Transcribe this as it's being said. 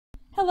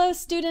Hello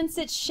students,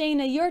 it's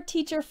Shayna, your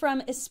teacher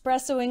from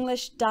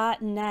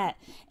EspressoEnglish.net,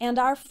 and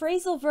our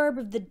phrasal verb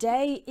of the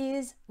day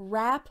is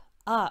wrap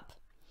up.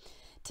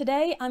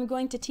 Today I'm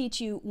going to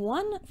teach you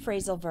one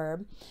phrasal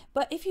verb,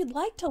 but if you'd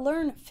like to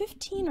learn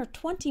 15 or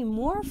 20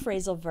 more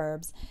phrasal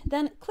verbs,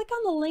 then click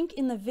on the link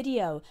in the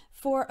video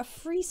for a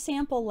free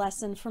sample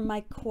lesson from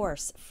my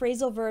course,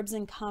 Phrasal Verbs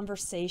in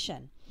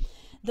Conversation.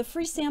 The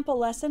free sample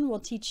lesson will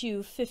teach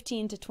you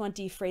 15 to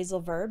 20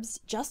 phrasal verbs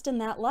just in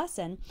that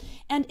lesson,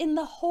 and in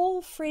the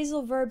whole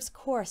phrasal verbs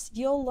course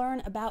you'll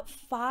learn about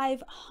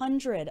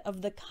 500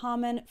 of the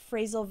common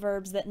phrasal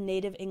verbs that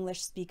native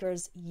English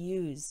speakers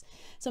use.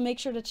 So make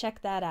sure to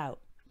check that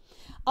out.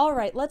 All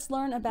right, let's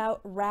learn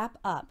about wrap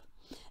up.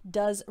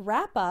 Does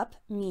wrap up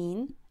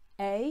mean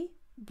A,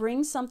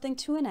 bring something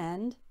to an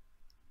end,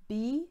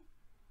 B,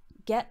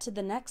 get to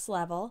the next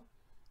level,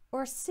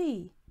 or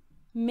C,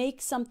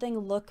 make something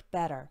look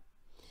better?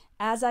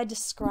 As I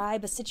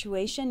describe a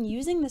situation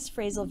using this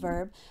phrasal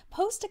verb,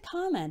 post a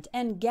comment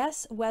and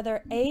guess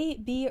whether A,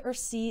 B, or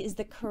C is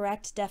the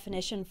correct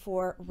definition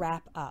for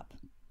wrap up.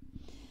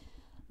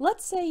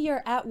 Let's say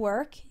you're at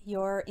work,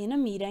 you're in a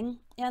meeting,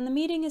 and the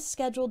meeting is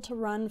scheduled to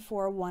run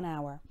for 1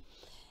 hour.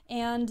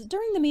 And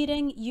during the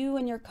meeting, you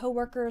and your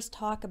coworkers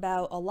talk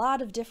about a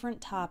lot of different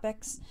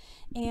topics,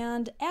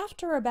 and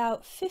after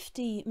about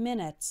 50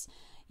 minutes,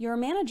 your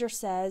manager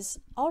says,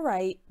 all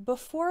right,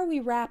 before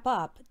we wrap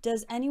up,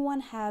 does anyone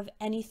have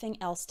anything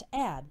else to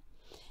add?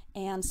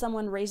 And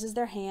someone raises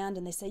their hand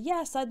and they say,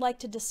 yes, I'd like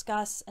to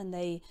discuss, and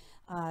they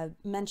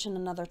mention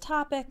another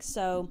topic,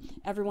 so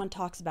everyone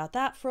talks about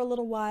that for a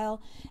little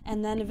while,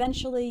 and then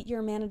eventually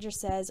your manager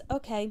says,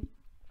 okay,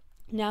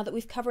 now that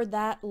we've covered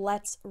that,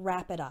 let's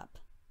wrap it up.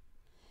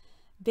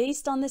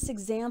 Based on this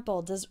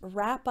example, does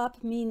wrap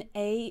up mean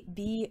A,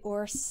 B,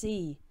 or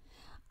C?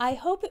 I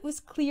hope it was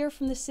clear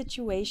from the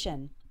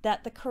situation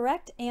that the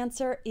correct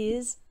answer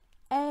is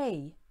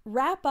A.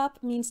 Wrap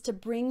up means to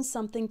bring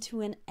something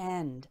to an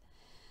end.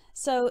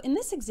 So in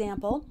this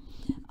example,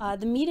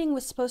 the meeting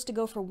was supposed to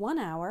go for 1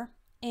 hour,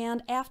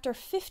 and after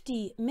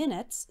 50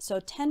 minutes, so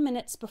 10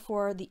 minutes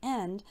before the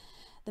end,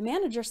 the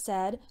manager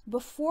said,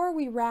 before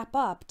we wrap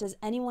up, does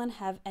anyone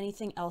have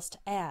anything else to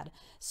add?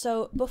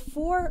 So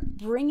before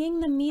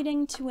bringing the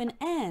meeting to an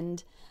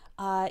end,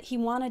 he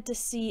wanted to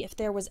see if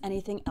there was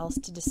anything else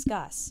to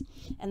discuss.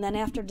 And then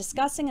after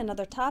discussing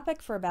another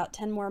topic for about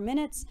 10 more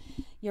minutes,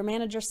 your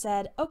manager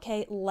said,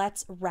 okay,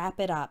 let's wrap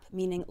it up,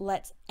 meaning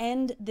let's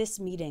end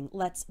this meeting.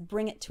 Let's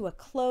bring it to a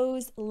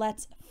close.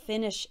 Let's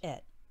finish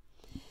it.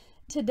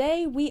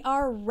 Today, we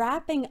are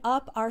wrapping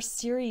up our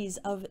series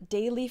of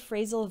daily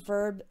phrasal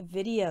verb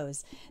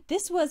videos.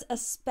 This was a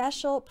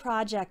special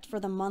project for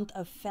the month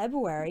of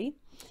February,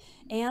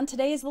 and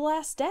today is the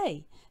last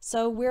day,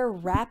 so we're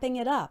wrapping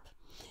it up.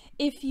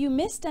 If you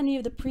missed any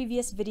of the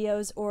previous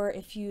videos, or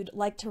if you'd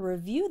like to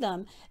review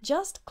them,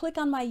 just click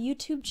on my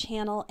YouTube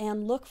channel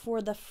and look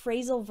for the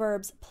Phrasal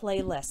Verbs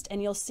playlist,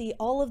 and you'll see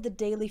all of the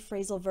daily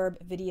phrasal verb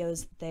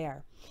videos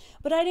there.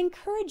 But I'd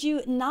encourage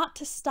you not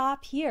to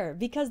stop here,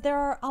 because there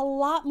are a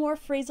lot more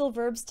phrasal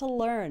verbs to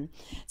learn.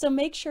 So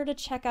make sure to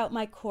check out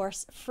my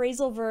course,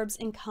 Phrasal Verbs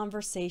in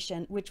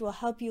Conversation, which will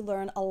help you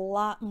learn a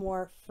lot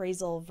more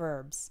phrasal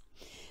verbs.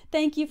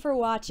 Thank you for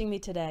watching me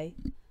today.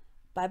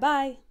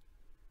 Bye-bye.